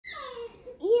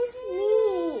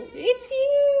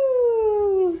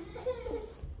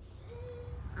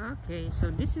so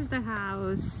this is the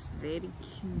house. Very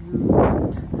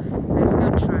cute. Let's go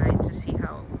try to see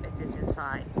how it is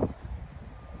inside.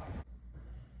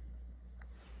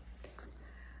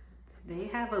 They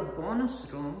have a bonus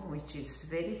room, which is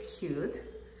very cute.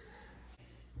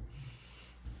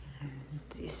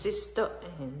 This is the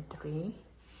entry.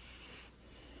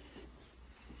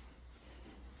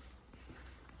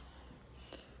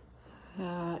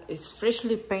 It's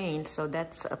freshly painted, so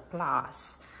that's a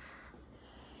plus.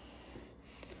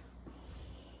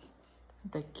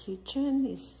 The kitchen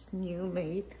is new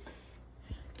made,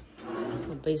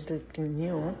 basically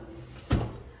new.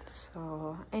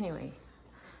 So anyway,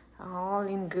 all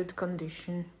in good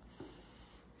condition.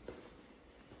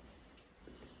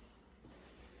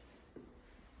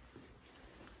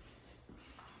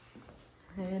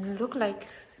 And look like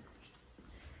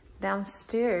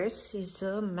downstairs is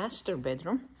a master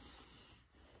bedroom.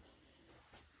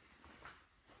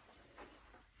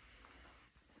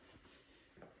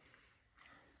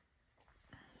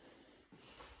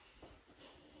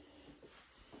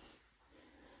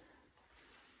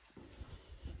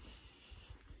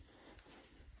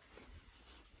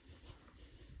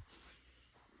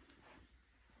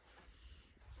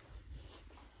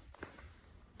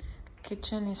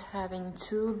 Kitchen is having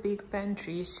two big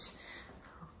pantries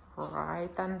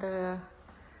right on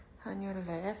your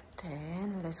left,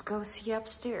 and let's go see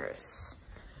upstairs.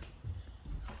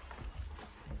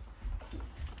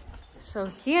 So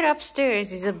here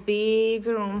upstairs is a big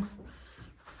room,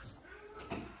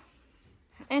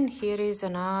 and here is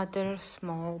another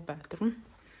small bathroom.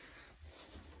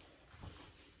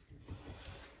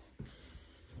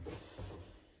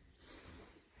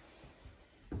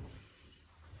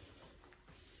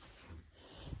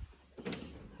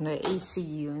 The AC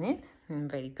unit in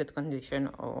very good condition,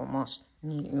 almost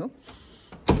new.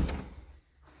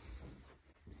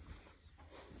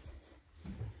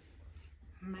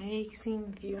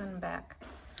 Amazing view and back.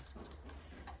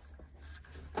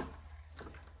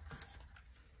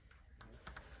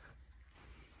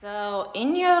 So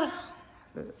in your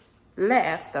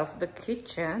left of the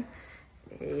kitchen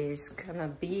is gonna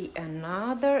be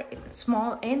another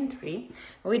small entry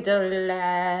with the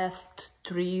left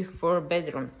 3-4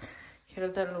 bedroom. Here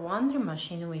the laundry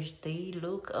machine, which they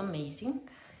look amazing.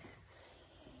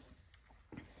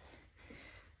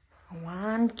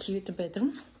 One cute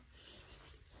bedroom.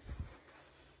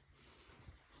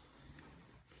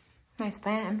 Nice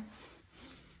fan.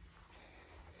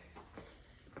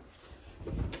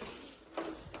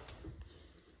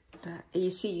 The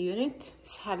AC unit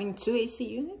is having two AC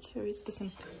units, or is the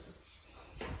same?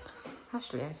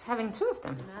 Actually, it's having two of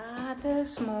them. Another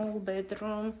small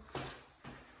bedroom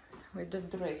with a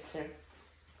dresser.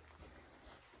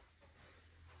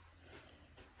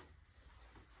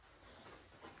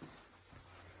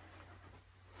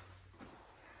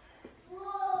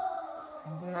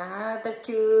 Another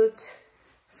cute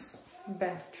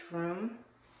bathroom.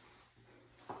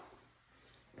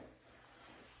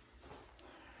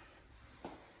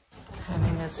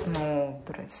 Having a small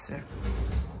dresser.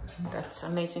 That's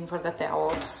amazing for the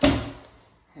towels.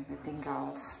 Everything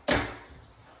else.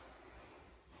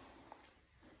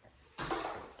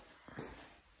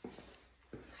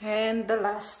 And the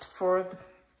last 4th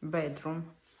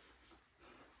bedroom.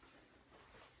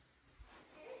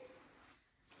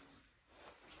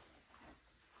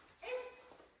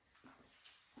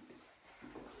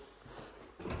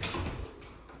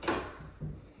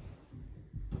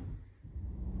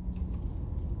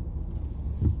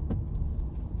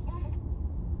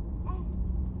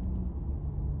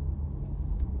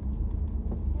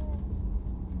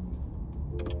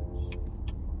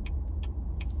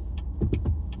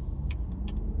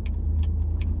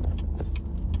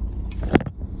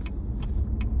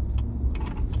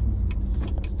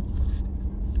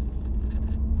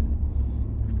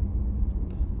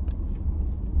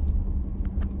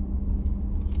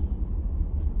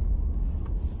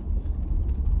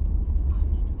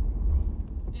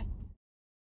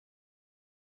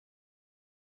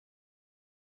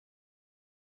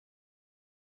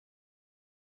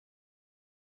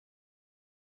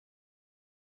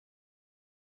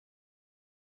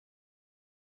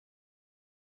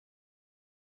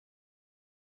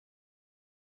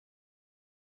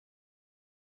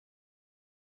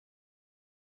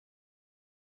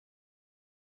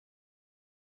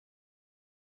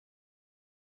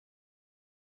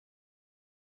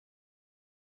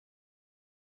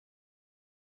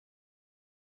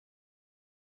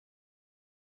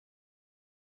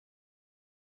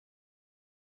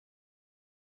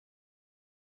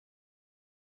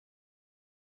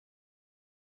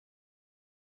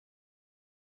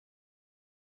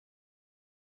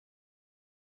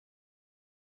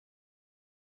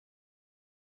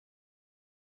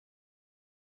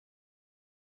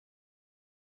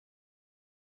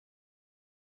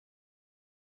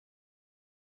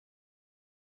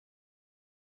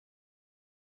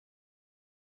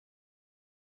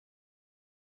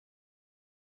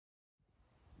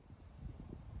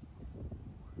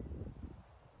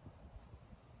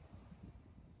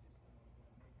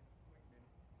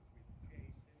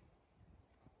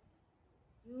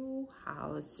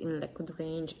 house in Lakewood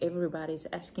Range. Everybody's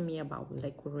asking me about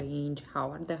Lakewood Range.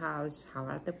 How are the house? How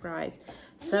are the price?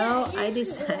 So I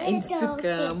decided to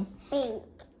come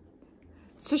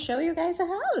to show you guys a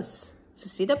house, to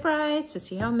see the price, to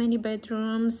see how many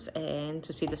bedrooms, and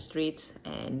to see the streets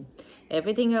and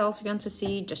everything else you want to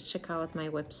see. Just check out my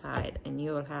website and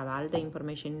you will have all the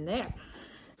information in there.